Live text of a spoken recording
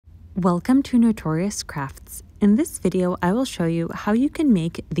Welcome to Notorious Crafts. In this video, I will show you how you can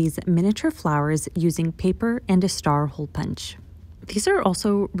make these miniature flowers using paper and a star hole punch. These are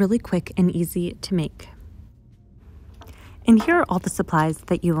also really quick and easy to make. And here are all the supplies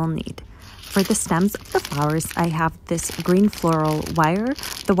that you will need. For the stems of the flowers, I have this green floral wire.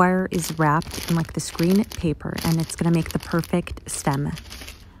 The wire is wrapped in like this green paper, and it's going to make the perfect stem.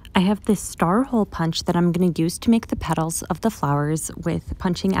 I have this star hole punch that I'm going to use to make the petals of the flowers with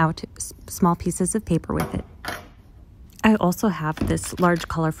punching out small pieces of paper with it. I also have this large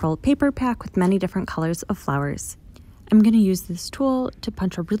colorful paper pack with many different colors of flowers. I'm going to use this tool to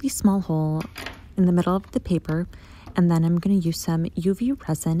punch a really small hole in the middle of the paper, and then I'm going to use some UV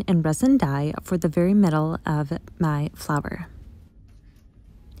resin and resin dye for the very middle of my flower.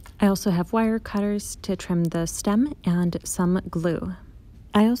 I also have wire cutters to trim the stem and some glue.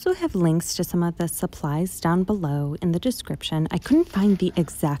 I also have links to some of the supplies down below in the description. I couldn't find the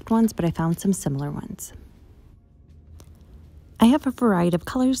exact ones, but I found some similar ones. I have a variety of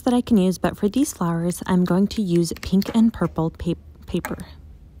colors that I can use, but for these flowers, I'm going to use pink and purple paper.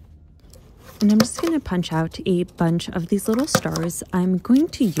 And I'm just going to punch out a bunch of these little stars. I'm going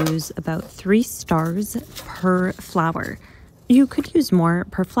to use about 3 stars per flower. You could use more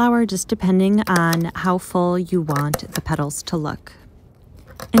per flower, just depending on how full you want the petals to look.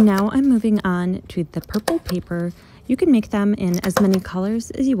 And now I'm moving on to the purple paper. You can make them in as many colors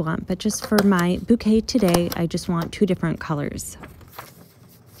as you want, but just for my bouquet today, I just want 2 different colors.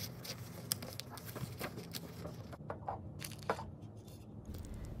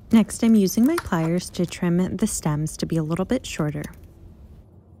 Next, I'm using my pliers to trim the stems to be a little bit shorter.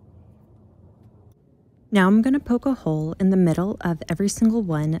 Now I'm going to poke a hole in the middle of every single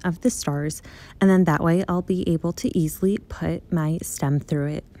one of the stars, and then that way I'll be able to easily put my stem through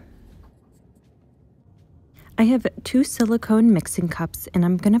it. I have 2 silicone mixing cups, and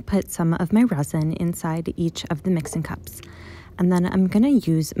I'm going to put some of my resin inside each of the mixing cups. And then I'm going to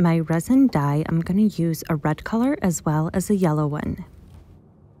use my resin dye. I'm going to use a red color as well as a yellow one.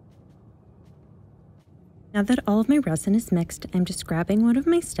 Now that all of my resin is mixed, I'm just grabbing one of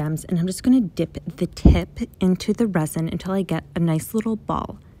my stems and I'm just going to dip the tip into the resin until I get a nice little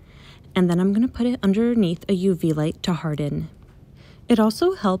ball. And then I'm going to put it underneath a UV light to harden. It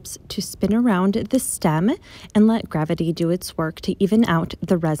also helps to spin around the stem and let gravity do its work to even out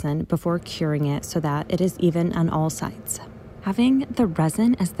the resin before curing it so that it is even on all sides. Having the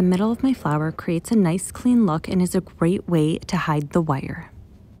resin as the middle of my flower creates a nice clean look and is a great way to hide the wire.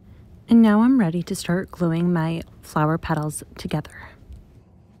 And now I'm ready to start gluing my flower petals together.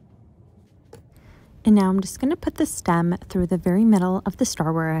 And now I'm just going to put the stem through the very middle of the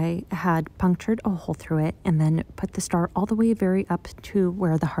star where I had punctured a hole through it, and then put the star all the way very up to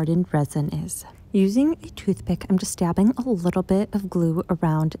where the hardened resin is. Using a toothpick, I'm just dabbing a little bit of glue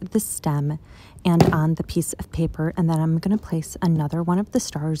around the stem and on the piece of paper, and then I'm going to place another one of the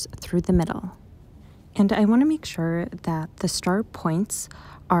stars through the middle. And I want to make sure that the star points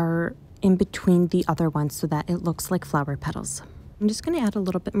are in between the other ones so that it looks like flower petals. I'm just going to add a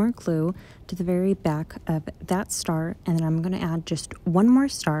little bit more glue to the very back of that star, and then I'm going to add just one more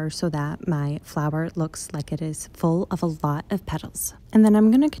star so that my flower looks like it is full of a lot of petals. And then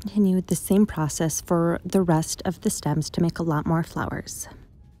I'm going to continue the same process for the rest of the stems to make a lot more flowers.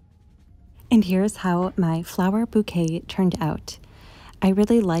 And here's how my flower bouquet turned out. I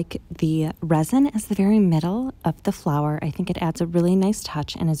really like the resin as the very middle of the flower. I think it adds a really nice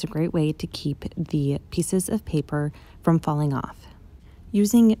touch and is a great way to keep the pieces of paper from falling off.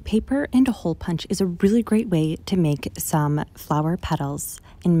 Using paper and a hole punch is a really great way to make some flower petals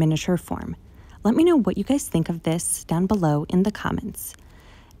in miniature form. Let me know what you guys think of this down below in the comments.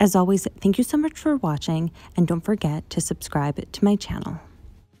 As always, thank you so much for watching, and don't forget to subscribe to my channel.